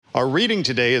Our reading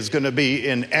today is going to be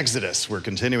in Exodus. We're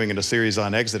continuing in a series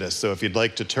on Exodus. So if you'd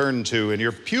like to turn to, in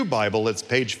your pew Bible, it's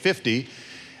page 50,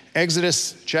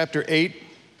 Exodus chapter 8,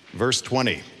 verse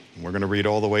 20. We're going to read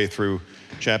all the way through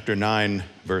chapter 9,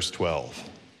 verse 12.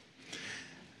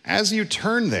 As you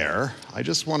turn there, I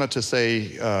just wanted to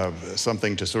say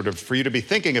something to for you to be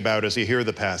thinking about as you hear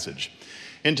the passage.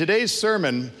 In today's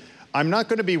sermon, I'm not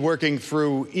going to be working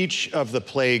through each of the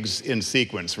plagues in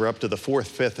sequence. We're up to the 4th,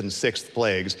 5th, and 6th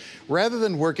plagues. Rather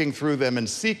than working through them in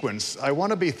sequence, I want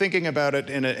to be thinking about it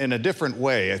in a different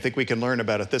way. I think we can learn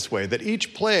about it this way, that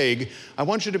each plague, I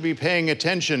want you to be paying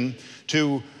attention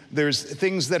to, there's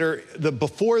things that are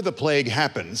before the plague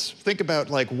happens. Think about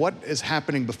what is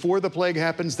happening before the plague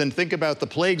happens, then think about the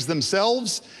plagues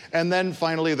themselves, and then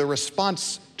finally the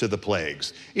response to the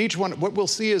plagues. Each one, what we'll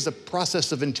see is a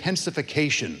process of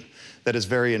intensification that is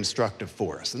very instructive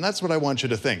for us. And that's what I want you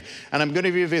to think. And I'm going to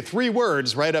give you 3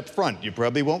 words right up front. You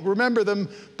probably won't remember them,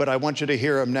 but I want you to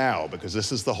hear them now because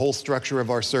this is the whole structure of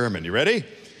our sermon. You ready?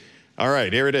 All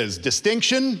right, here it is.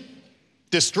 Distinction,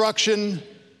 destruction,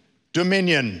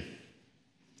 dominion.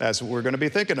 That's what we're going to be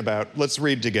thinking about. Let's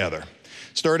read together.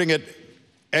 Starting at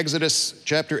Exodus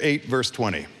chapter 8, verse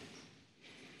 20.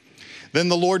 Then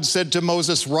the Lord said to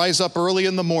Moses, "Rise up early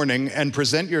in the morning and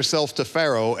present yourself to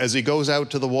Pharaoh as he goes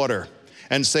out to the water,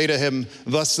 and say to him,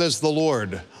 'Thus says the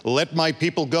Lord, let my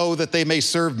people go that they may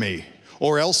serve me.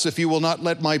 Or else if you will not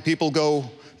let my people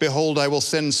go, behold, I will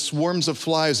send swarms of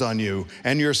flies on you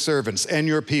and your servants and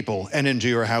your people and into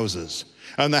your houses.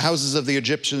 And the houses of the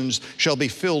Egyptians shall be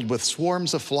filled with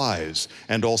swarms of flies,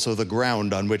 and also the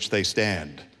ground on which they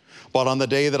stand. But on that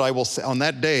day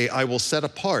I will set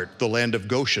apart the land of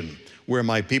Goshen, where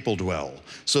my people dwell,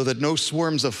 so that no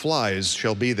swarms of flies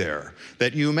shall be there,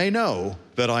 that you may know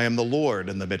that I am the Lord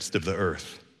in the midst of the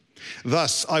earth.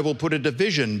 Thus I will put a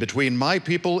division between my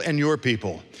people and your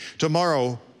people.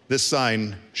 Tomorrow this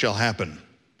sign shall happen.'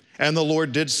 And the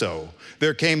Lord did so.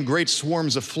 There came great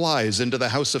swarms of flies into the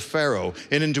house of Pharaoh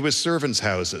and into his servants'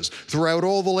 houses. Throughout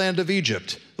all the land of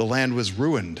Egypt, the land was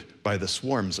ruined by the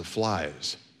swarms of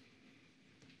flies.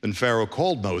 Then Pharaoh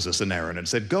called Moses and Aaron and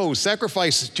said, 'Go,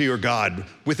 sacrifice to your God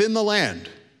within the land.'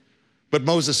 But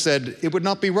Moses said, 'It would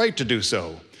not be right to do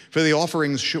so, for the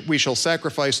offerings we shall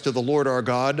sacrifice to the Lord our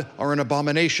God are an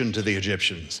abomination to the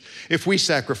Egyptians. If we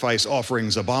sacrifice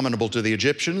offerings abominable to the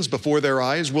Egyptians before their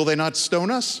eyes, will they not stone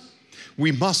us?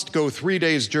 We must go 3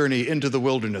 days' journey into the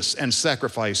wilderness and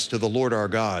sacrifice to the Lord our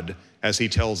God, as he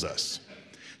tells us.'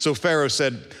 So Pharaoh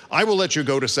said, 'I will let you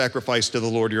go to sacrifice to the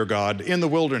Lord your God in the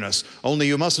wilderness, only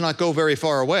you must not go very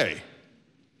far away.'"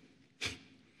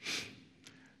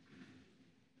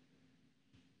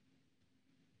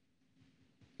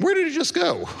 Where did he just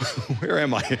go? Where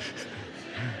am I?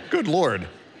 Good Lord.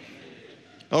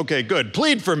 Okay, good.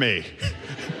 Plead for me.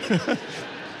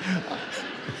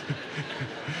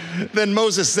 Then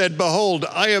Moses said, "Behold,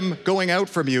 I am going out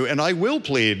from you, and I will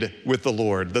plead with the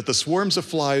Lord that the swarms of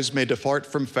flies may depart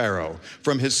from Pharaoh,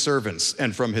 from his servants,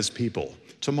 and from his people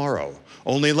tomorrow.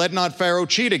 Only let not Pharaoh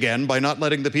cheat again by not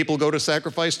letting the people go to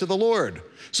sacrifice to the Lord."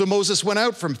 So Moses went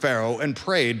out from Pharaoh and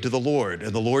prayed to the Lord.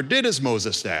 And the Lord did as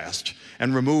Moses asked,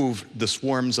 and removed the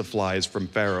swarms of flies from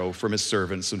Pharaoh, from his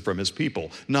servants, and from his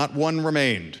people. Not one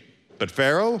remained. But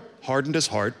Pharaoh hardened his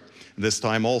heart this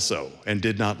time also, and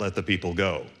did not let the people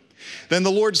go. Then the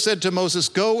Lord said to Moses,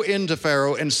 "Go in to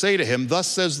Pharaoh and say to him, 'Thus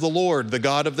says the Lord, the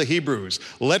God of the Hebrews,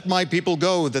 let my people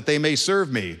go that they may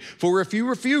serve me. For if you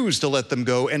refuse to let them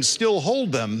go and still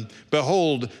hold them,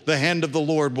 behold, the hand of the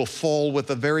Lord will fall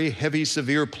with a very heavy,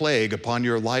 severe plague upon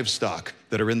your livestock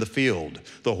that are in the field,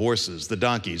 the horses, the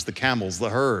donkeys, the camels,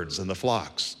 the herds, and the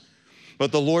flocks.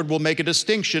 But the Lord will make a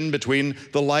distinction between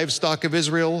the livestock of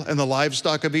Israel and the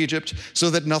livestock of Egypt, so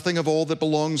that nothing of all that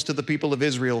belongs to the people of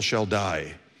Israel shall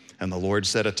die.' And the Lord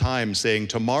set a time, saying,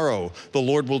 'Tomorrow the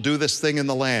Lord will do this thing in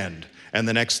the land.' And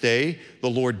the next day the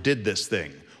Lord did this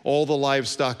thing. All the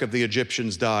livestock of the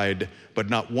Egyptians died,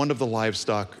 but not one of the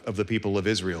livestock of the people of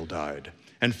Israel died.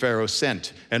 And Pharaoh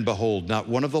sent, and behold, not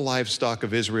one of the livestock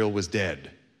of Israel was dead.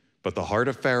 But the heart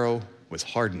of Pharaoh was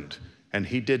hardened, and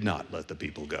he did not let the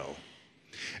people go.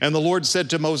 And the Lord said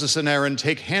to Moses and Aaron,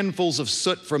 'Take handfuls of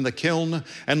soot from the kiln,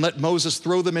 and let Moses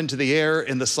throw them into the air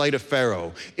in the sight of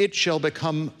Pharaoh. It shall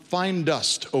become fine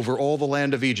dust over all the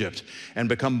land of Egypt, and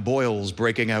become boils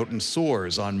breaking out in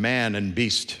sores on man and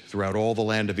beast throughout all the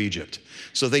land of Egypt.'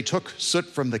 So they took soot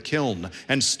from the kiln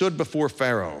and stood before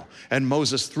Pharaoh, and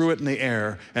Moses threw it in the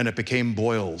air, and it became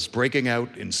boils, breaking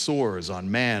out in sores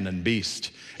on man and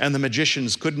beast. And the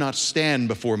magicians could not stand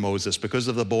before Moses because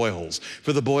of the boils,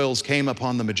 for the boils came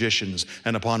upon the magicians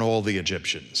and upon all the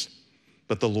Egyptians.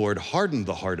 But the Lord hardened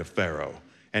the heart of Pharaoh,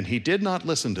 and he did not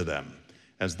listen to them,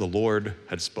 as the Lord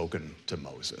had spoken to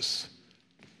Moses.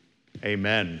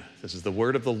 Amen. This is the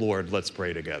word of the Lord. Let's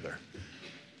pray together.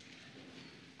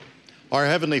 Our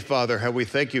Heavenly Father, how we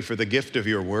thank you for the gift of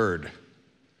your word.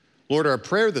 Lord, our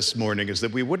prayer this morning is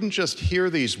that we wouldn't just hear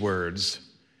these words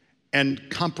and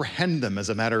comprehend them as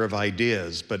a matter of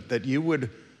ideas, but that you would,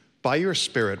 by your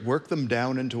Spirit, work them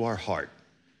down into our heart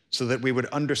so that we would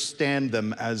understand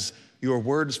them as your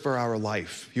words for our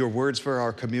life, your words for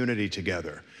our community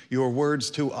together, your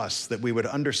words to us, that we would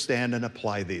understand and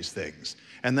apply these things.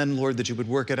 And then, Lord, that you would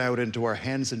work it out into our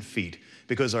hands and feet,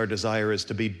 because our desire is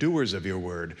to be doers of your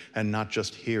word and not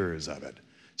just hearers of it.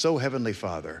 So, Heavenly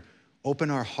Father,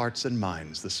 open our hearts and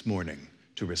minds this morning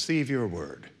to receive your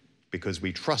word, because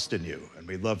we trust in you and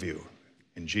we love you.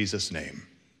 In Jesus' name,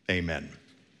 amen.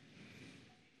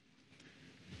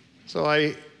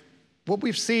 So what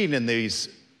we've seen in these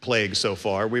plagues so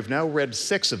far, we've now read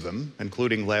 6 of them,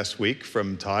 including last week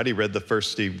from Todd. He worked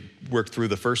through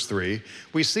the first 3.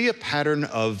 We see a pattern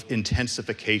of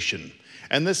intensification.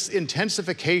 And this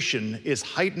intensification is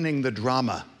heightening the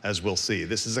drama, as we'll see.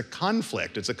 This is a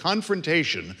conflict. It's a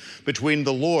confrontation between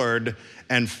the Lord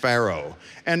and Pharaoh.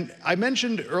 And I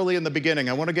mentioned early in the beginning,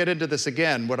 I want to get into this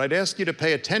again. What I'd ask you to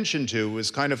pay attention to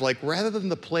is kind of like, rather than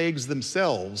the plagues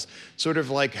themselves, sort of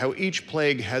like how each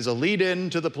plague has a lead-in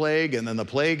to the plague, and then the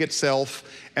plague itself,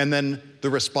 and then the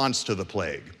response to the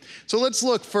plague. So let's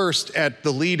look first at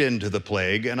the lead-in to the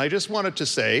plague. And I just wanted to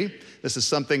say, this is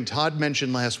something Todd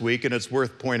mentioned last week, and it's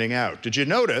worth pointing out. Did you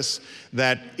notice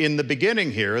that in the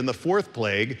beginning here, in the 4th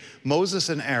plague, Moses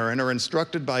and Aaron are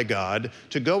instructed by God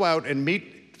to go out and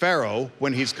meet Pharaoh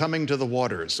when he's coming to the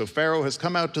waters. So Pharaoh has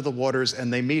come out to the waters,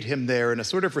 and they meet him there in a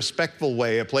sort of respectful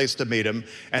way, a place to meet him,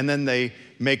 and then they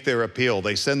make their appeal.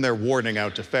 They send their warning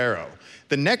out to Pharaoh.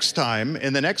 The next time,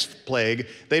 in the next plague,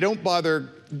 they don't bother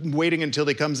waiting until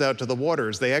he comes out to the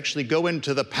waters. They actually go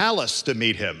into the palace to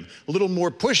meet him. A little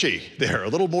more pushy there, a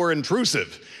little more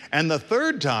intrusive. And the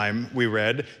 3rd time we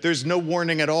read, there's no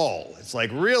warning at all. It's like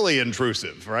really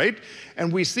intrusive, right?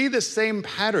 And we see this same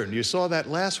pattern. You saw that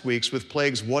last week's with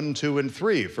plagues 1, 2, and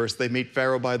 3. First they meet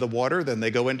Pharaoh by the water, then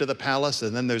they go into the palace,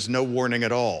 and then there's no warning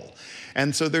at all.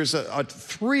 And so there's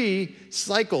 3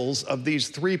 cycles of these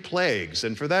 3 plagues.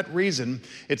 And for that reason,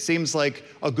 it seems like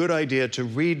a good idea to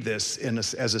read this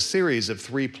as a series of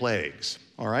 3 plagues.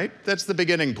 All right? That's the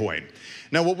beginning point.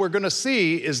 Now, what we're going to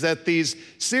see is that these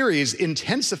series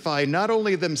intensify not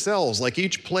only themselves, like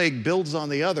each plague builds on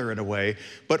the other in a way,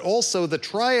 but also the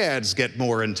triads get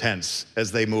more intense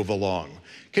as they move along.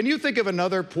 Can you think of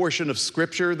another portion of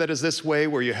Scripture that is this way,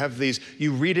 where you have these,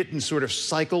 you read it in sort of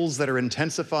cycles that are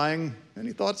intensifying?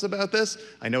 Any thoughts about this?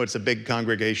 I know it's a big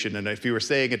congregation, and if you were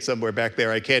saying it somewhere back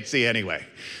there, I can't see anyway.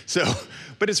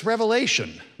 But it's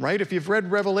Revelation, right? If you've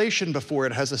read Revelation before,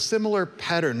 it has a similar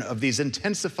pattern of these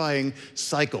intensifying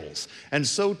cycles. And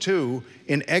so too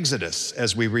in Exodus,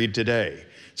 as we read today.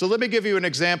 So let me give you an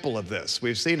example of this.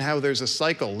 We've seen how there's a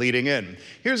cycle leading in.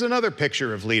 Here's another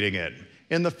picture of leading in.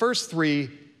 In the first 3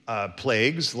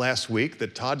 plagues last week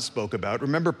that Todd spoke about,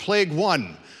 remember plague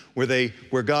 1,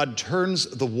 where God turns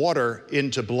the water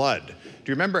into blood.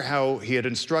 Do you remember how he had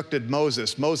instructed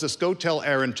Moses, go tell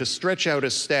Aaron to stretch out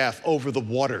his staff over the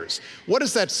waters. What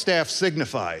does that staff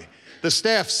signify? The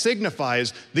staff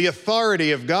signifies the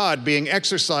authority of God being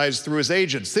exercised through his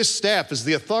agents. This staff is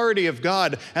the authority of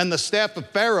God, and the staff of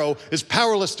Pharaoh is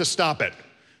powerless to stop it.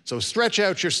 So stretch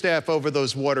out your staff over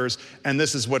those waters, and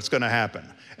this is what's going to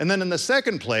happen. And then in the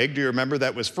 2nd plague, do you remember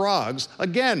that was frogs?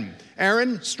 Again,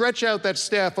 Aaron, stretch out that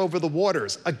staff over the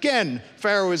waters. Again,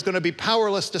 Pharaoh is going to be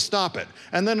powerless to stop it.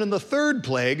 And then in the 3rd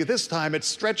plague, this time it's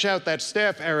stretch out that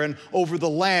staff, Aaron, over the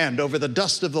land, over the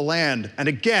dust of the land. And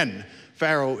again,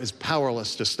 Pharaoh is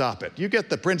powerless to stop it. You get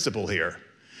the principle here.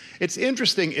 It's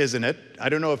interesting, isn't it? I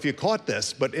don't know if you caught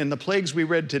this, but in the plagues we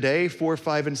read today, 4,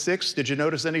 5, and 6, did you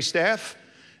notice any staff?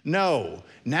 No,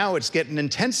 now it's getting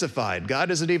intensified.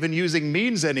 God isn't even using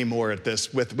means anymore at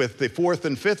this with the 4th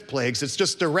and 5th plagues. It's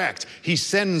just direct. He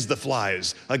sends the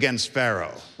flies against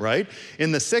Pharaoh, right?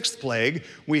 In the 6th plague,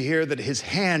 we hear that his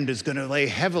hand is going to lay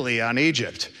heavily on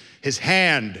Egypt. His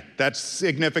hand, that's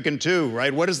significant too,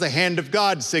 right? What does the hand of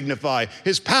God signify?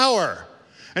 His power.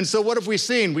 And so what have we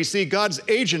seen? We see God's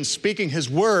agents speaking his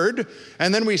word,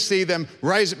 and then we see them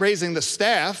raising the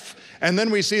staff, and then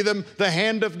we see them the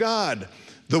hand of God.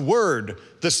 The word,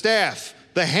 the staff,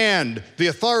 the hand, the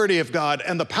authority of God,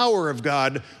 and the power of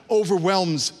God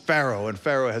overwhelms Pharaoh, and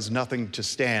Pharaoh has nothing to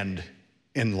stand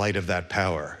in light of that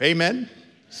power. Amen?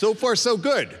 So far, so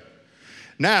good.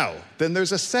 Now, then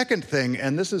there's a second thing,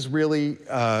 and this is really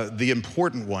the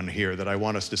important one here that I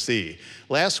want us to see.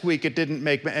 Last week, it didn't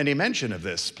make any mention of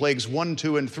this. Plagues 1,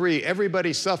 2, and 3,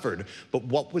 everybody suffered. But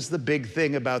what was the big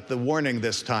thing about the warning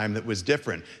this time that was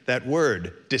different? That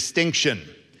word, distinction.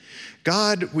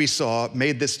 God, we saw,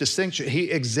 made this distinction. He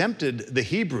exempted the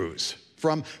Hebrews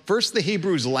from first the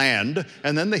Hebrews' land,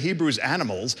 and then the Hebrews'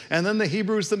 animals, and then the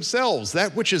Hebrews themselves.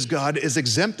 That which is God is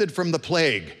exempted from the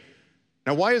plague.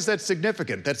 Now, why is that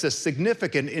significant? That's a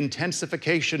significant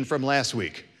intensification from last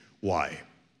week. Why?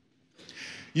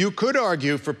 You could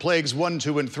argue for plagues 1,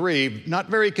 2, and 3, not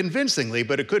very convincingly,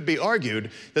 but it could be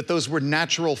argued that those were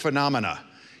natural phenomena.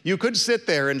 You could sit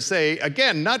there and say,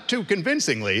 again, not too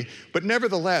convincingly, but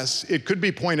nevertheless, it could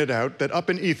be pointed out that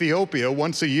up in Ethiopia,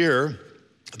 once a year,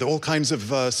 all kinds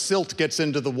of silt gets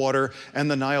into the water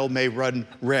and the Nile may run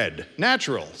red.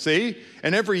 Natural, see?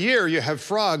 And every year you have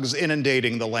frogs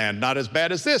inundating the land. Not as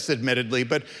bad as this, admittedly,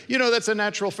 but you know, that's a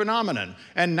natural phenomenon.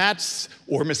 And gnats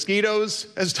or mosquitoes,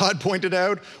 as Todd pointed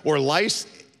out, or lice,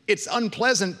 it's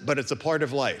unpleasant, but it's a part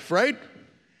of life, right?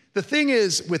 The thing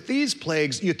is, with these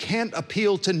plagues, you can't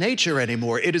appeal to nature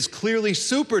anymore. It is clearly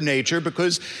supernature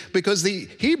because the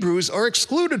Hebrews are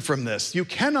excluded from this. You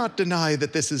cannot deny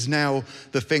that this is now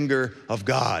the finger of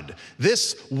God.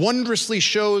 This wondrously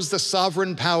shows the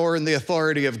sovereign power and the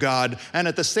authority of God, and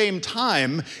at the same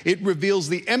time, it reveals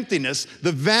the emptiness,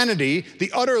 the vanity,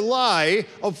 the utter lie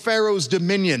of Pharaoh's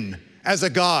dominion as a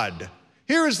god.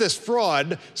 Here is this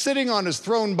fraud sitting on his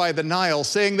throne by the Nile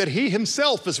saying that he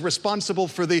himself is responsible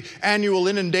for the annual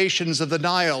inundations of the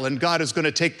Nile and God is going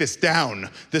to take this down.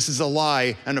 This is a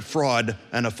lie and a fraud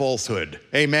and a falsehood.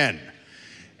 Amen.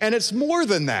 And it's more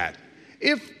than that.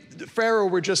 If Pharaoh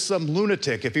were just some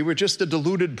lunatic, if he were just a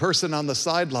deluded person on the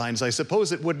sidelines, I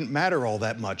suppose it wouldn't matter all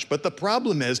that much. But the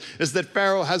problem is that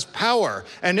Pharaoh has power.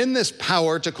 And in this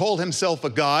power to call himself a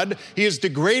god, he is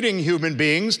degrading human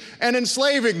beings and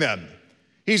enslaving them.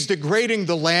 He's degrading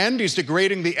the land, he's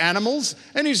degrading the animals,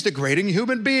 and he's degrading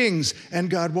human beings, and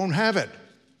God won't have it.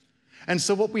 And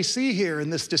so what we see here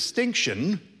in this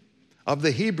distinction of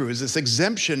the Hebrews, this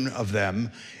exemption of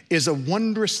them, is a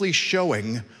wondrously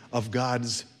showing of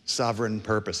God's sovereign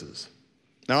purposes.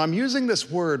 Now, I'm using this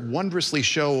word wondrously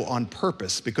show on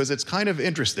purpose because it's kind of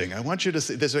interesting. I want you to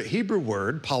see, there's a Hebrew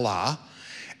word, palah,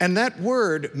 and that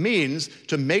word means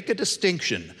to make a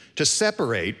distinction, to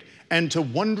separate, and to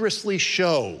wondrously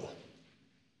show.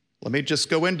 Let me just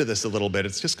go into this a little bit.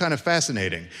 It's just kind of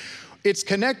fascinating. It's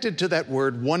connected to that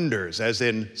word wonders, as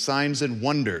in signs and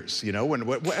wonders, you know, and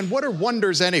what are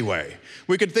wonders anyway?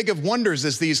 We could think of wonders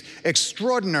as these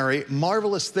extraordinary,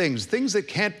 marvelous things that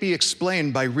can't be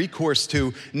explained by recourse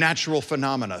to natural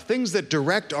phenomena, things that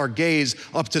direct our gaze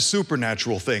up to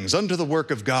supernatural things, unto the work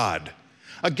of God.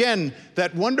 Again,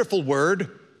 that wonderful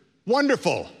word,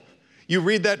 wonderful. You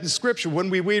read that in Scripture. When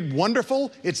we read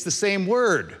wonderful, it's the same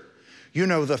word. You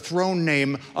know, the throne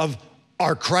name of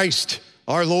our Christ,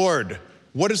 our Lord.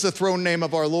 What is the throne name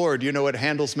of our Lord? You know, it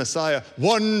Handel's Messiah.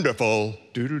 Wonderful.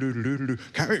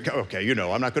 Okay, you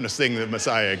know, I'm not going to sing the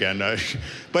Messiah again.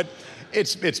 But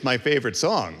it's my favorite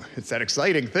song. It's that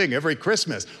exciting thing every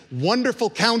Christmas. Wonderful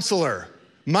Counselor,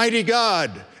 Mighty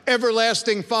God,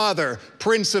 Everlasting Father,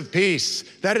 Prince of Peace.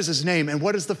 That is his name. And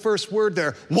what is the first word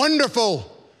there?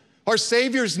 Wonderful. Our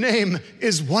Savior's name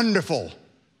is wonderful.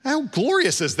 How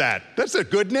glorious is that? That's a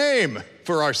good name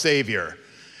for our Savior.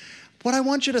 What I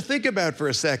want you to think about for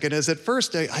a second is at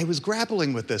first I was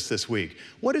grappling with this week.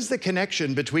 What is the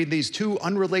connection between these two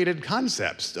unrelated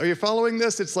concepts? Are you following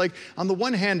this? It's like on the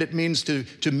one hand it means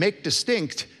to make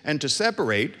distinct and to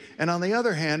separate, and on the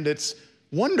other hand it's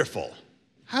wonderful.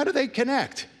 How do they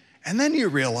connect? And then you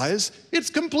realize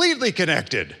it's completely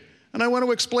connected. And I want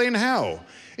to explain how.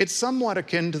 It's somewhat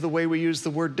akin to the way we use the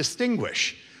word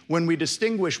distinguish. When we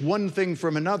distinguish one thing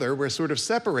from another, we're sort of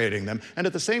separating them. And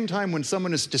at the same time, when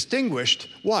someone is distinguished,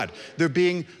 what? They're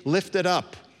being lifted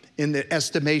up in the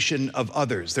estimation of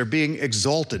others. They're being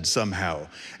exalted somehow.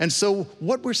 And so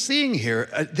what we're seeing here,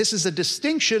 this is a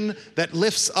distinction that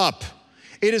lifts up.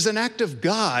 It is an act of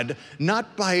God,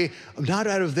 not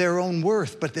out of their own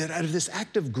worth, but out of this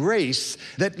act of grace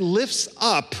that lifts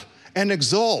up and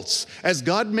exalts. As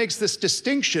God makes this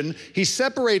distinction, he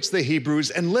separates the Hebrews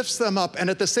and lifts them up, and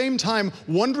at the same time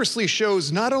wondrously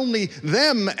shows not only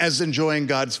them as enjoying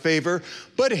God's favor,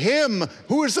 but him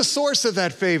who is the source of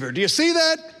that favor. Do you see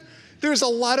that? There's a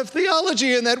lot of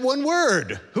theology in that one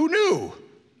word. Who knew?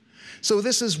 So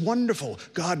this is wonderful.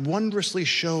 God wondrously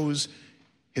shows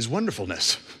his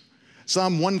wonderfulness.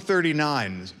 Psalm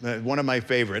 139, one of my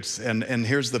favorites, and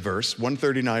here's the verse,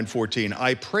 139:14.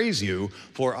 I praise you,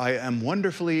 for I am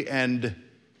wonderfully and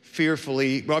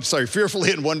fearfully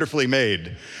and wonderfully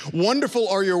made. Wonderful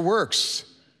are your works.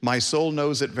 My soul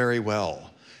knows it very well.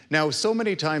 Now, so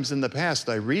many times in the past,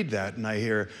 I read that and I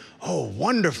hear, oh,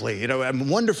 wonderfully, I'm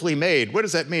wonderfully made. What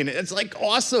does that mean? It's like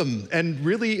awesome and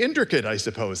really intricate, I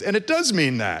suppose. And it does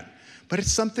mean that. But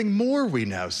it's something more we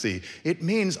now see. It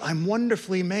means I'm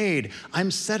wonderfully made. I'm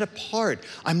set apart.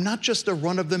 I'm not just a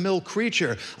run-of-the-mill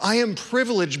creature. I am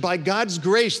privileged by God's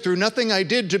grace through nothing I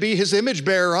did to be his image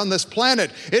bearer on this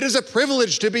planet. It is a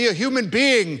privilege to be a human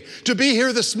being, to be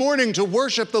here this morning to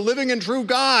worship the living and true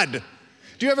God.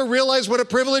 Do you ever realize what a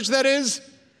privilege that is?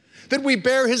 That we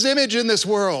bear his image in this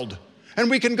world, and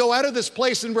we can go out of this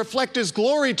place and reflect his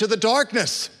glory to the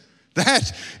darkness.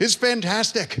 That is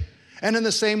fantastic. And in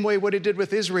the same way, what he did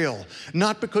with Israel,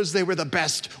 not because they were the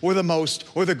best or the most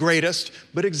or the greatest,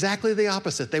 but exactly the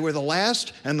opposite. They were the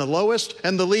last and the lowest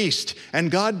and the least. And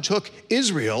God took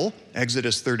Israel,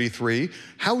 Exodus 33,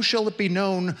 how shall it be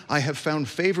known I have found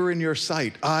favor in your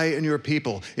sight, I and your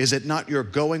people? Is it not your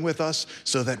going with us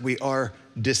so that we are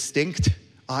distinct,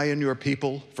 I and your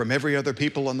people, from every other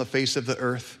people on the face of the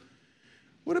earth?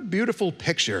 What a beautiful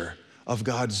picture of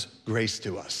God's grace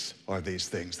to us are these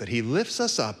things, that he lifts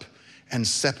us up and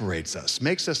separates us,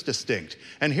 makes us distinct.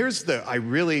 And I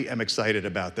really am excited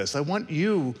about this. I want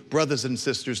you, brothers and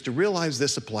sisters, to realize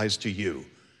this applies to you.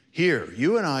 Here,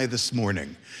 you and I this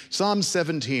morning. Psalm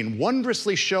 17,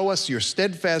 wondrously show us your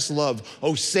steadfast love,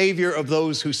 O Savior of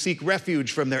those who seek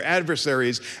refuge from their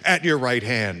adversaries at your right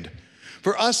hand.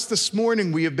 For us this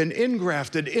morning, we have been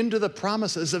ingrafted into the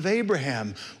promises of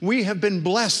Abraham. We have been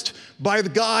blessed by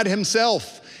God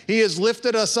himself. He has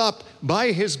lifted us up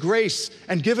by his grace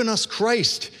and given us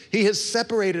Christ. He has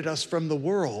separated us from the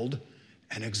world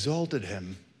and exalted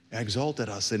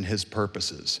us in his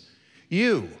purposes.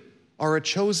 You are a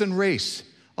chosen race,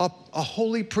 a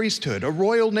holy priesthood, a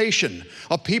royal nation,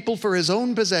 a people for his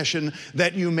own possession,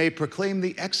 that you may proclaim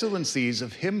the excellencies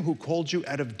of him who called you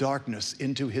out of darkness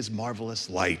into his marvelous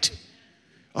light.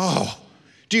 Oh,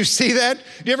 do you see that?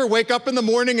 Do you ever wake up in the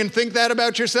morning and think that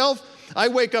about yourself? I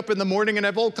wake up in the morning and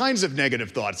have all kinds of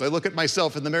negative thoughts. I look at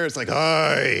myself in the mirror, it's like,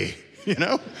 hi,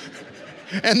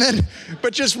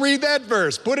 but just read that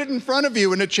verse, put it in front of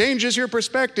you, and it changes your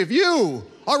perspective. You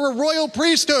are a royal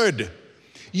priesthood.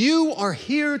 You are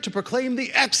here to proclaim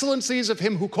the excellencies of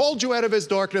him who called you out of his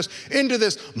darkness into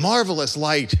this marvelous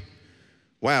light.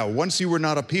 Wow, once you were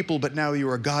not a people, but now you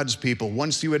are God's people.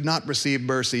 Once you had not received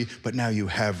mercy, but now you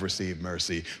have received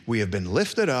mercy. We have been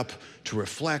lifted up to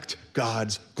reflect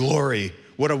God's glory.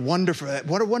 What a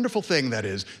wonderful thing that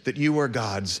is, that you are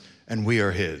God's and we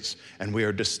are his. And we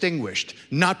are distinguished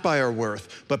not by our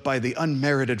worth, but by the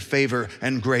unmerited favor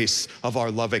and grace of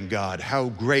our loving God. How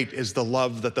great is the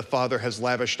love that the Father has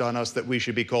lavished on us that we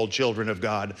should be called children of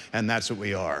God, and that's what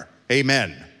we are.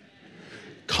 Amen.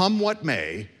 Come what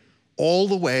may, all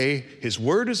the way, his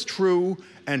word is true,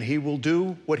 and he will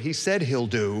do what he said he'll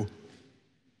do,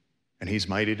 and he's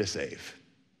mighty to save.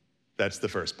 That's the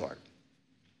first part.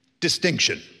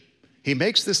 Distinction. He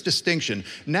makes this distinction.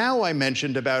 Now I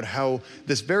mentioned about how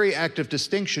this very act of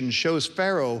distinction shows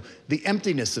Pharaoh the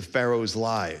emptiness of Pharaoh's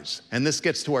lies. And this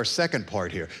gets to our second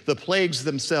part here, the plagues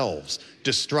themselves,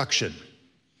 destruction.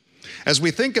 As we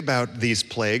think about these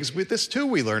plagues, with this too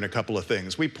we learn a couple of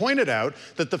things. We pointed out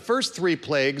that the first three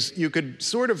plagues you could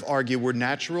sort of argue were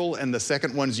natural, and the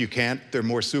second ones you can't. They're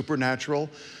more supernatural.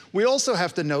 We also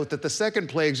have to note that the second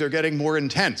plagues are getting more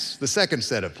intense, the second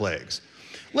set of plagues.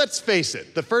 Let's face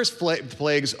it, the first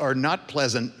plagues are not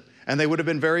pleasant, and they would have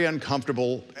been very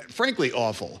uncomfortable, frankly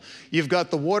awful. You've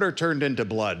got the water turned into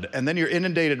blood, and then you're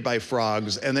inundated by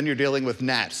frogs, and then you're dealing with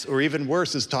gnats, or even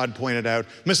worse, as Todd pointed out,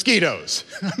 mosquitoes.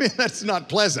 I mean, that's not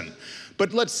pleasant.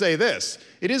 But let's say this,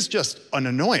 it is just an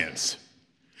annoyance.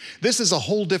 This is a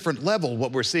whole different level,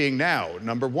 what we're seeing now.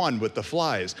 Number one, with the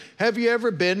flies. Have you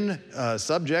ever been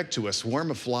subject to a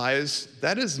swarm of flies?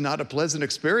 That is not a pleasant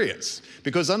experience,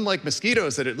 because unlike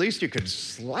mosquitoes that at least you could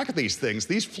slack at these things,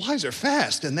 these flies are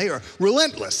fast and they are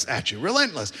relentless at you,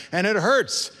 relentless, and it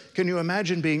hurts. Can you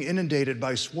imagine being inundated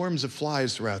by swarms of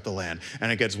flies throughout the land?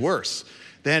 And it gets worse.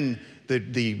 Then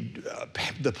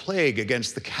the plague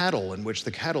against the cattle, in which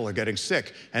the cattle are getting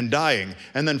sick and dying.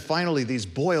 And then finally these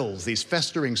boils, these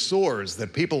festering sores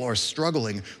that people are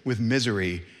struggling with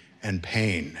misery and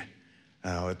pain.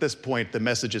 Now, at this point, the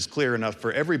message is clear enough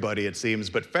for everybody, it seems,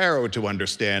 but Pharaoh to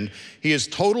understand. He is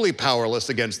totally powerless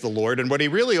against the Lord, and what he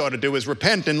really ought to do is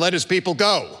repent and let his people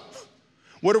go.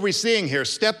 What are we seeing here?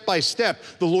 Step by step,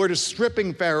 the Lord is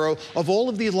stripping Pharaoh of all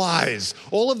of the lies,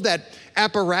 all of that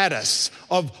apparatus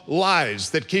of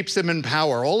lies that keeps him in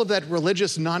power, all of that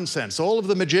religious nonsense, all of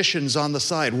the magicians on the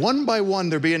side. One by one,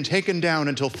 they're being taken down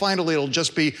until finally it'll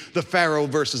just be the Pharaoh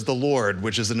versus the Lord,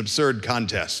 which is an absurd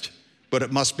contest, but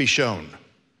it must be shown.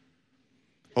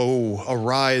 Oh,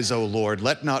 arise, O Lord,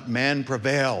 let not man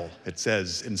prevail, it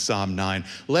says in Psalm 9.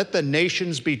 Let the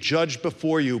nations be judged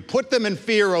before you. Put them in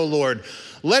fear, O Lord.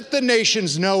 Let the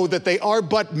nations know that they are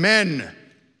but men.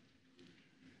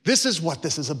 This is what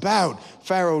this is about.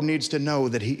 Pharaoh needs to know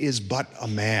that he is but a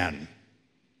man.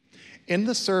 In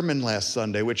the sermon last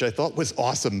Sunday, which I thought was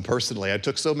awesome personally, I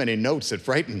took so many notes, it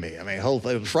frightened me. I mean, whole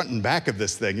front and back of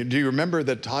this thing. Do you remember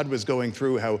that Todd was going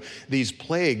through how these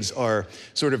plagues are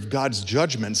sort of God's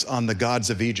judgments on the gods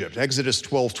of Egypt? Exodus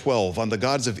 12:12, on the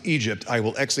gods of Egypt I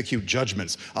will execute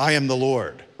judgments. I am the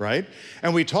Lord, right?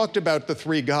 And we talked about the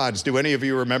three gods. Do any of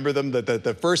you remember them?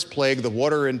 The first plague, the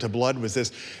water into blood, was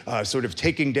this sort of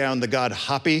taking down the god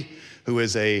Hapi, who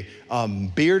is a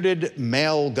bearded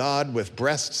male god with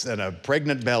breasts and a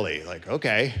pregnant belly. Like,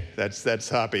 okay, that's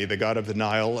Hapi, the god of the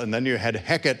Nile. And then you had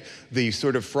Hecate, the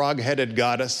sort of frog-headed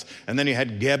goddess. And then you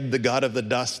had Geb, the god of the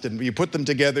dust. And you put them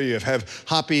together, you have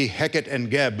Hapi, Hecate, and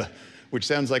Geb, which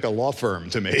sounds like a law firm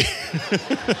to me.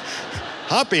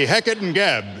 Hapi, Hecate, and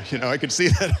Geb. You know, I could see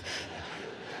that.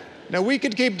 Now, we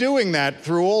could keep doing that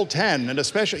through all 10, and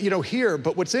especially, here,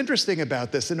 but what's interesting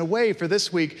about this, in a way, for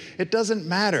this week, it doesn't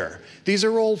matter. These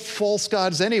are all false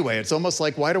gods anyway. It's almost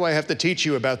like, why do I have to teach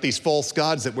you about these false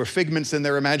gods that were figments in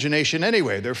their imagination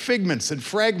anyway? They're figments and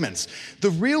fragments.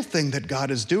 The real thing that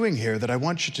God is doing here that I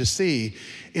want you to see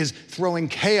is throwing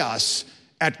chaos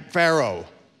at Pharaoh.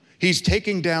 He's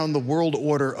taking down the world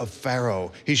order of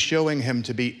Pharaoh. He's showing him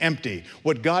to be empty.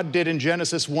 What God did in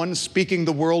Genesis 1, speaking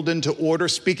the world into order,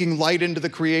 speaking light into the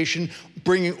creation,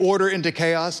 bringing order into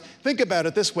chaos. Think about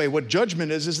it this way. What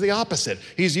judgment is the opposite.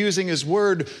 He's using his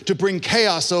word to bring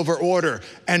chaos over order,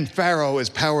 and Pharaoh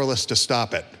is powerless to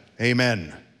stop it.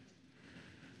 Amen.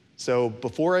 So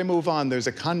before I move on, there's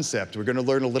a concept. We're going to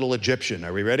learn a little Egyptian.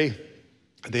 Are we ready?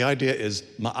 The idea is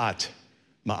ma'at.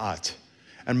 Ma'at.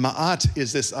 And ma'at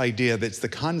is this idea that's the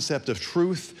concept of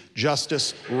truth,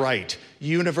 justice, right,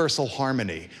 universal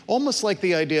harmony, almost like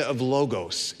the idea of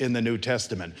logos in the New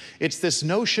Testament. It's this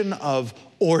notion of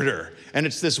order, and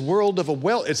it's this world of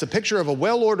it's a picture of a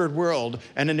well-ordered world,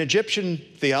 and in Egyptian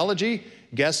theology,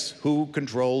 guess who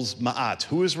controls ma'at?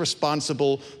 Who is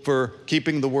responsible for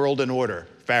keeping the world in order?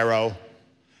 Pharaoh.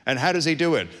 And how does he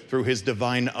do it? Through his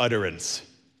divine utterance.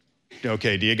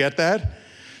 Okay, do you get that?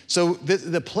 So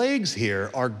the plagues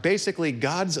here are basically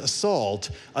God's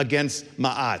assault against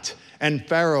Ma'at, and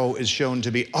Pharaoh is shown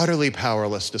to be utterly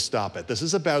powerless to stop it. This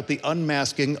is about the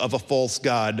unmasking of a false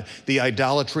god, the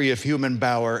idolatry of human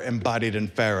power embodied in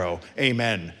Pharaoh.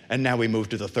 Amen. And now we move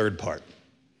to the third part.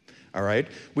 All right?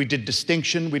 We did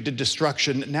distinction, we did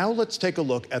destruction. Now let's take a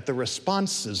look at the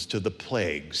responses to the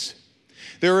plagues.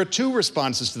 There are two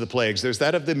responses to the plagues. There's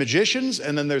that of the magicians,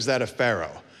 and then there's that of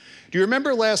Pharaoh. Do you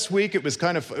remember last week? It was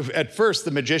kind of, at first,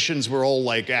 the magicians were all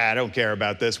like, I don't care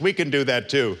about this. We can do that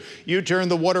too. You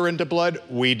turned the water into blood,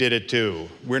 we did it too.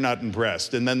 We're not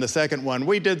impressed. And then the second one,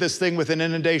 we did this thing with an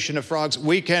inundation of frogs,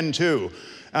 we can too.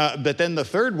 But then the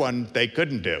third one, they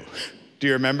couldn't do. Do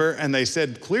you remember? And they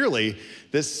said, clearly,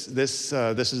 this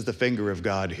is the finger of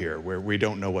God here, where we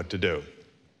don't know what to do.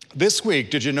 This week,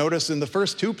 did you notice in the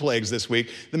first two plagues this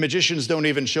week, the magicians don't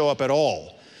even show up at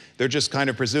all. They're just kind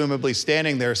of presumably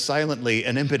standing there silently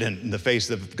and impotent in the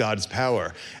face of God's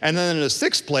power. And then in the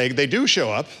sixth plague, they do show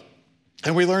up,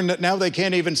 and we learn that now they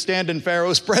can't even stand in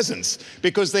Pharaoh's presence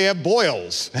because they have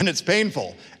boils, and it's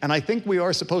painful. And I think we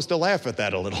are supposed to laugh at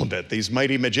that a little bit. These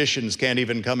mighty magicians can't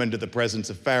even come into the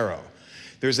presence of Pharaoh.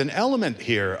 There's an element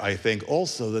here, I think,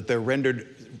 also that they're rendered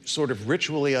sort of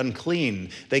ritually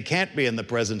unclean. They can't be in the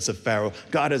presence of Pharaoh.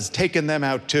 God has taken them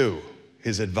out too,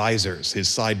 his advisors, his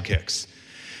sidekicks.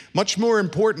 Much more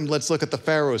important, let's look at the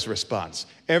Pharaoh's response.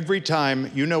 Every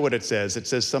time, you know what it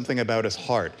says something about his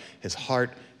heart. His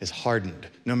heart is hardened.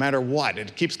 No matter what,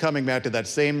 it keeps coming back to that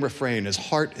same refrain. His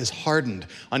heart is hardened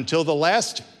until the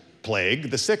last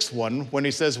plague, the sixth one, when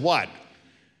he says what?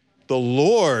 The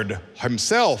Lord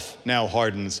himself now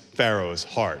hardens Pharaoh's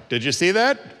heart. Did you see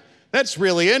that? That's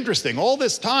really interesting. All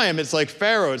this time, it's like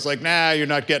Pharaoh. It's like, nah, you're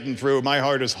not getting through. My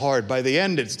heart is hard. By the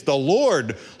end, it's the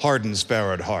Lord hardens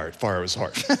Pharaoh's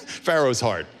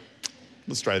heart.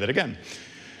 Let's try that again.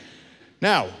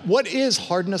 Now, what is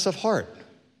hardness of heart?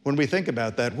 When we think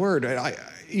about that word,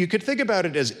 you could think about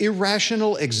it as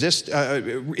irrational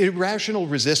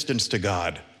resistance to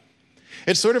God.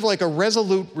 It's sort of like a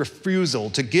resolute refusal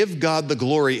to give God the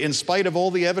glory in spite of all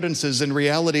the evidences and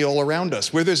reality all around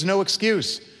us, where there's no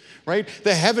excuse, right?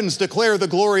 The heavens declare the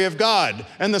glory of God,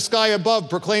 and the sky above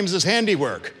proclaims his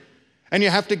handiwork. And you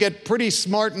have to get pretty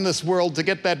smart in this world to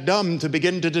get that dumb to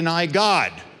begin to deny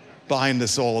God behind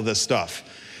all of this stuff.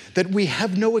 That we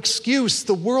have no excuse.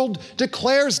 The world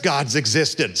declares God's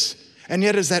existence. And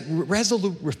yet is that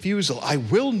resolute refusal. I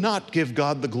will not give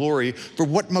God the glory for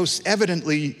what most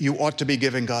evidently you ought to be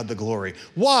giving God the glory.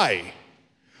 Why?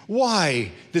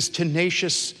 Why this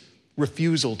tenacious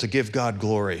refusal to give God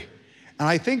glory? And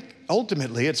I think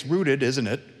ultimately it's rooted, isn't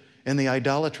it, in the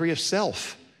idolatry of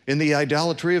self, in the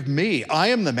idolatry of me. I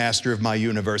am the master of my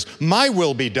universe. My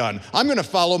will be done. I'm going to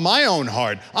follow my own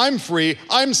heart. I'm free.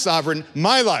 I'm sovereign.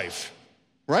 My life,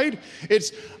 right?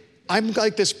 I'm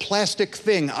like this plastic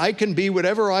thing. I can be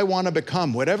whatever I want to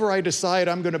become, whatever I decide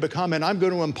I'm going to become, and I'm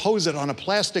going to impose it on a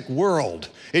plastic world.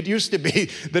 It used to be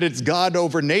that it's God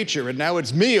over nature, and now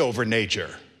it's me over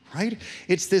nature, right?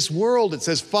 It's this world. It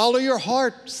says, follow your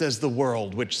heart, says the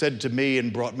world, which said to me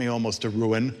and brought me almost to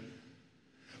ruin.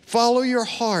 Follow your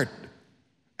heart.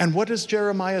 And what does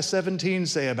Jeremiah 17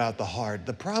 say about the heart?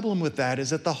 The problem with that is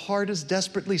that the heart is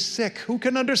desperately sick. Who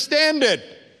can understand it?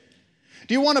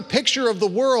 Do you want a picture of the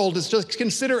world? It's just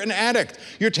consider an addict.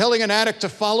 You're telling an addict to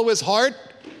follow his heart?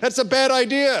 That's a bad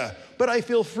idea. But I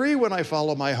feel free when I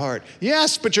follow my heart.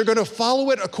 Yes, but you're going to follow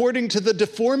it according to the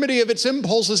deformity of its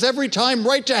impulses every time,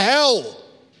 right to hell.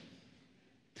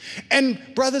 And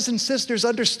brothers and sisters,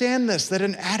 understand this, that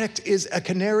an addict is a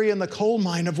canary in the coal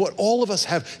mine of what all of us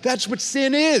have. That's what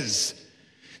sin is.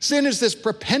 Sin is this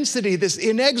propensity, this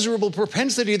inexorable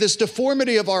propensity, this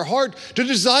deformity of our heart to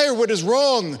desire what is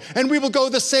wrong. And we will go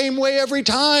the same way every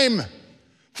time.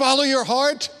 Follow your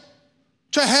heart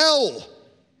to hell.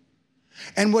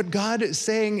 And what God is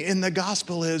saying in the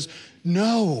gospel is,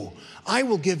 no, I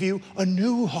will give you a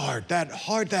new heart, that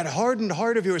hardened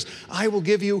heart of yours. I will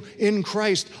give you in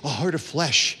Christ a heart of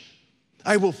flesh.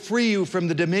 I will free you from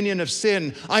the dominion of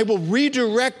sin. I will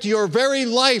redirect your very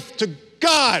life to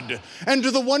God and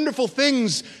to the wonderful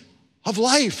things of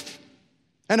life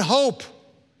and hope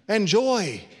and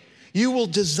joy. You will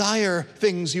desire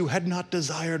things you had not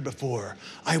desired before.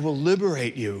 I will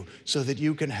liberate you so that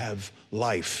you can have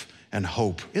life and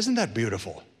hope. Isn't that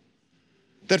beautiful?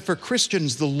 That for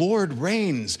Christians, the Lord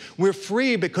reigns. We're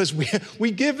free because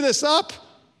we give this up.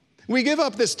 We give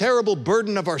up this terrible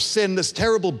burden of our sin, this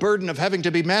terrible burden of having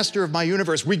to be master of my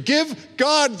universe. We give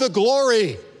God the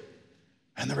glory.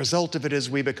 And the result of it is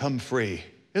we become free.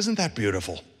 Isn't that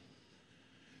beautiful?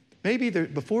 Maybe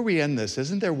before we end this,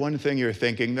 isn't there one thing you're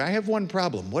thinking? I have one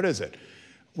problem. What is it?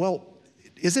 Well,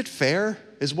 is it fair?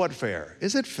 Is what fair?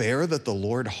 Is it fair that the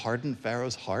Lord hardened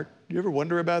Pharaoh's heart? Do you ever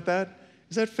wonder about that?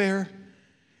 Is that fair?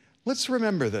 Let's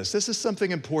remember this. This is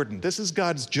something important. This is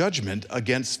God's judgment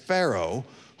against Pharaoh,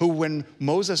 who when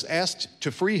Moses asked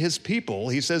to free his people,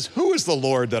 he says, who is the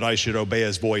Lord that I should obey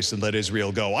his voice and let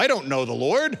Israel go? I don't know the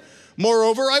Lord.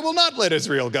 Moreover, I will not let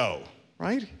Israel go,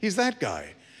 right? He's that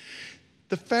guy.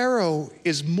 The Pharaoh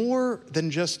is more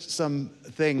than just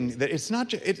something that it's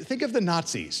not, think of the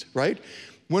Nazis, right?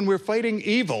 When we're fighting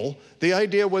evil, the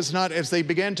idea was not, as they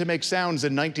began to make sounds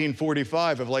in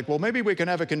 1945 of like, well, maybe we can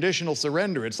have a conditional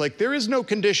surrender. It's like, there is no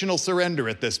conditional surrender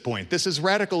at this point. This is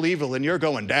radical evil and you're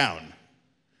going down.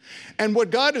 And what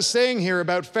God is saying here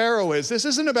about Pharaoh is, this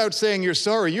isn't about saying you're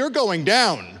sorry, you're going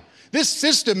down. This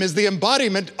system is the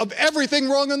embodiment of everything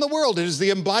wrong in the world. It is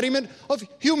the embodiment of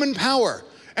human power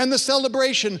and the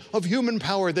celebration of human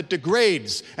power that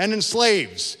degrades and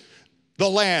enslaves the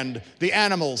land, the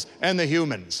animals, and the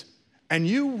humans. And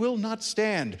you will not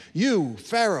stand. You,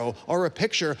 Pharaoh, are a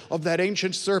picture of that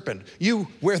ancient serpent. You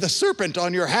wear the serpent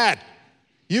on your hat.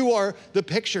 You are the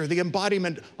picture, the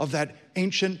embodiment of that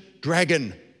ancient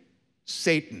dragon,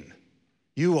 Satan.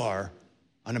 You are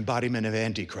an embodiment of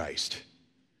Antichrist.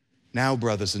 Now,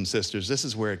 brothers and sisters, this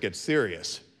is where it gets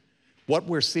serious. What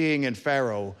we're seeing in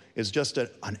Pharaoh is just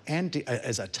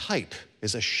as a type,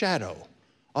 is a shadow,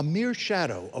 a mere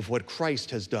shadow of what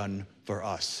Christ has done for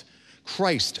us.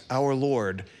 Christ, our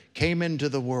Lord, came into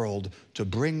the world to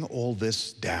bring all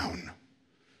this down,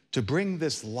 to bring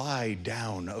this lie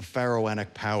down of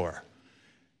Pharaohanic power,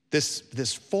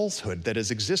 this falsehood that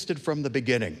has existed from the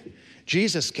beginning.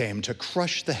 Jesus came to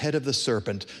crush the head of the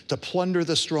serpent, to plunder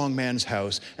the strong man's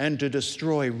house, and to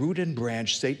destroy root and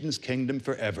branch Satan's kingdom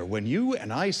forever. When you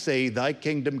and I say, thy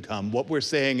kingdom come, what we're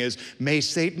saying is, may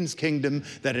Satan's kingdom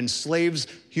that enslaves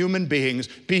human beings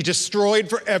be destroyed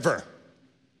forever.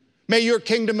 May your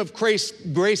kingdom of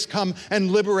grace come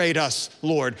and liberate us,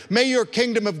 Lord. May your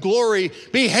kingdom of glory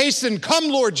be hastened. Come,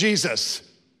 Lord Jesus.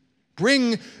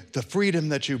 Bring the freedom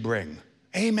that you bring.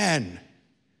 Amen.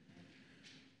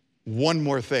 One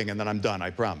more thing, and then I'm done, I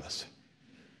promise.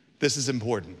 This is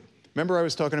important. Remember I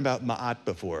was talking about ma'at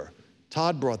before.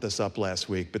 Todd brought this up last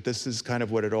week, but this is kind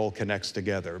of what it all connects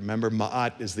together. Remember,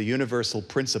 ma'at is the universal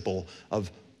principle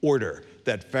of order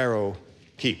that Pharaoh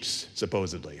keeps,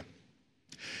 supposedly.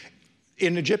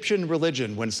 In Egyptian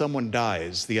religion, when someone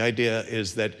dies, the idea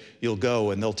is that you'll go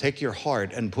and they'll take your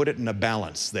heart and put it in a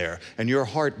balance there, and your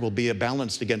heart will be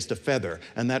balanced against a feather,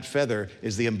 and that feather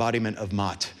is the embodiment of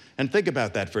Ma'at. And think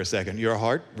about that for a second. Your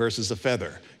heart versus a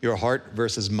feather. Your heart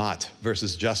versus Ma'at,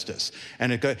 versus justice.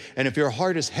 And if your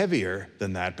heart is heavier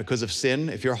than that because of sin,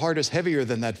 if your heart is heavier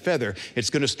than that feather, it's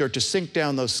going to start to sink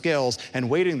down those scales, and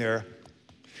waiting there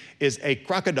is a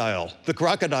crocodile, the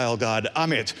crocodile god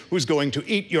Amit, who's going to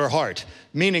eat your heart,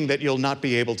 meaning that you'll not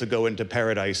be able to go into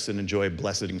paradise and enjoy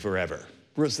blessing forever.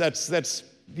 That's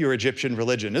your Egyptian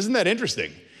religion. Isn't that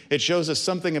interesting? It shows us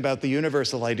something about the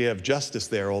universal idea of justice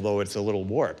there, although it's a little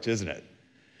warped, isn't it?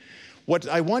 What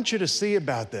I want you to see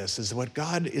about this is what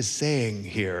God is saying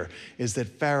here is that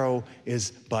Pharaoh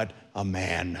is but a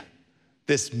man.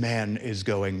 This man is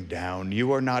going down.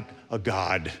 You are not a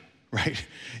god. Right?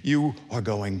 You are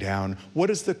going down. What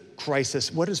is the crisis?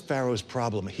 What is Pharaoh's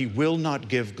problem? He will not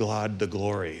give God the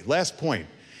glory. Last point,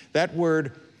 that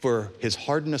word for his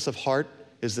hardness of heart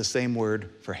is the same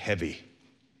word for heavy.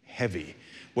 Heavy.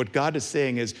 What God is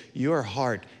saying is your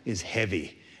heart is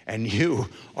heavy and you're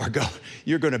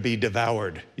going to be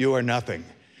devoured. You are nothing.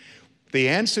 The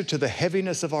answer to the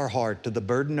heaviness of our heart, to the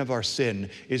burden of our sin,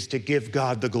 is to give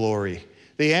God the glory.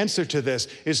 The answer to this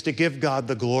is to give God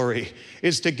the glory,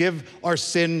 is to give our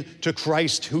sin to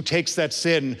Christ who takes that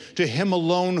sin, to him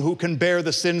alone who can bear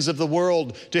the sins of the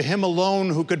world, to him alone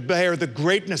who could bear the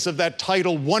greatness of that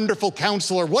title, Wonderful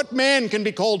Counselor. What man can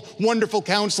be called Wonderful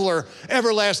Counselor,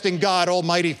 Everlasting God,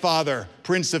 Almighty Father,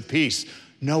 Prince of Peace?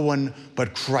 No one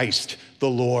but Christ the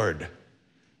Lord.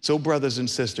 So, brothers and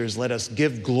sisters, let us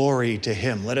give glory to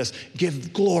him. Let us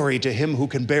give glory to him who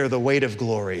can bear the weight of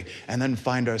glory, and then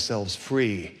find ourselves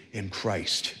free in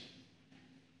Christ.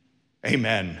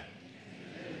 Amen.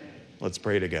 Let's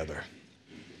pray together.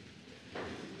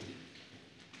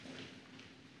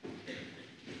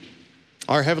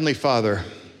 Our Heavenly Father,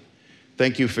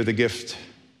 thank you for the gift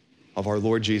of our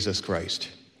Lord Jesus Christ,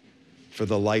 for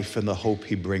the life and the hope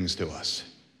he brings to us,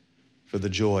 for the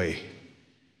joy,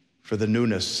 for the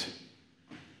newness,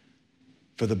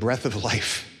 for the breath of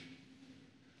life.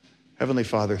 Heavenly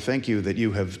Father, thank you that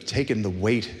you have taken the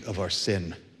weight of our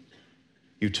sin.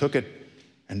 You took it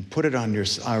and put it on your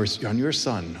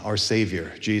Son, our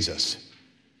Savior, Jesus.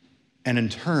 And in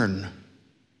turn,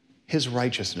 his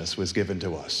righteousness was given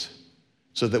to us,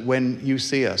 so that when you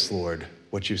see us, Lord,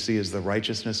 what you see is the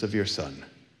righteousness of your Son.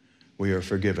 We are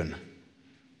forgiven.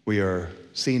 We are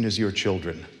seen as your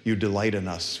children. You delight in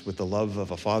us with the love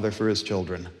of a father for his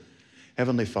children.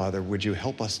 Heavenly Father, would you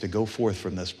help us to go forth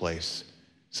from this place,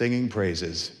 singing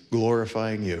praises,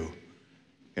 glorifying you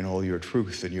in all your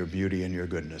truth and your beauty and your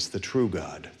goodness, the true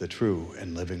God, the true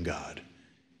and living God.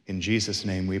 In Jesus'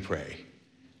 name we pray.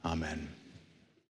 Amen.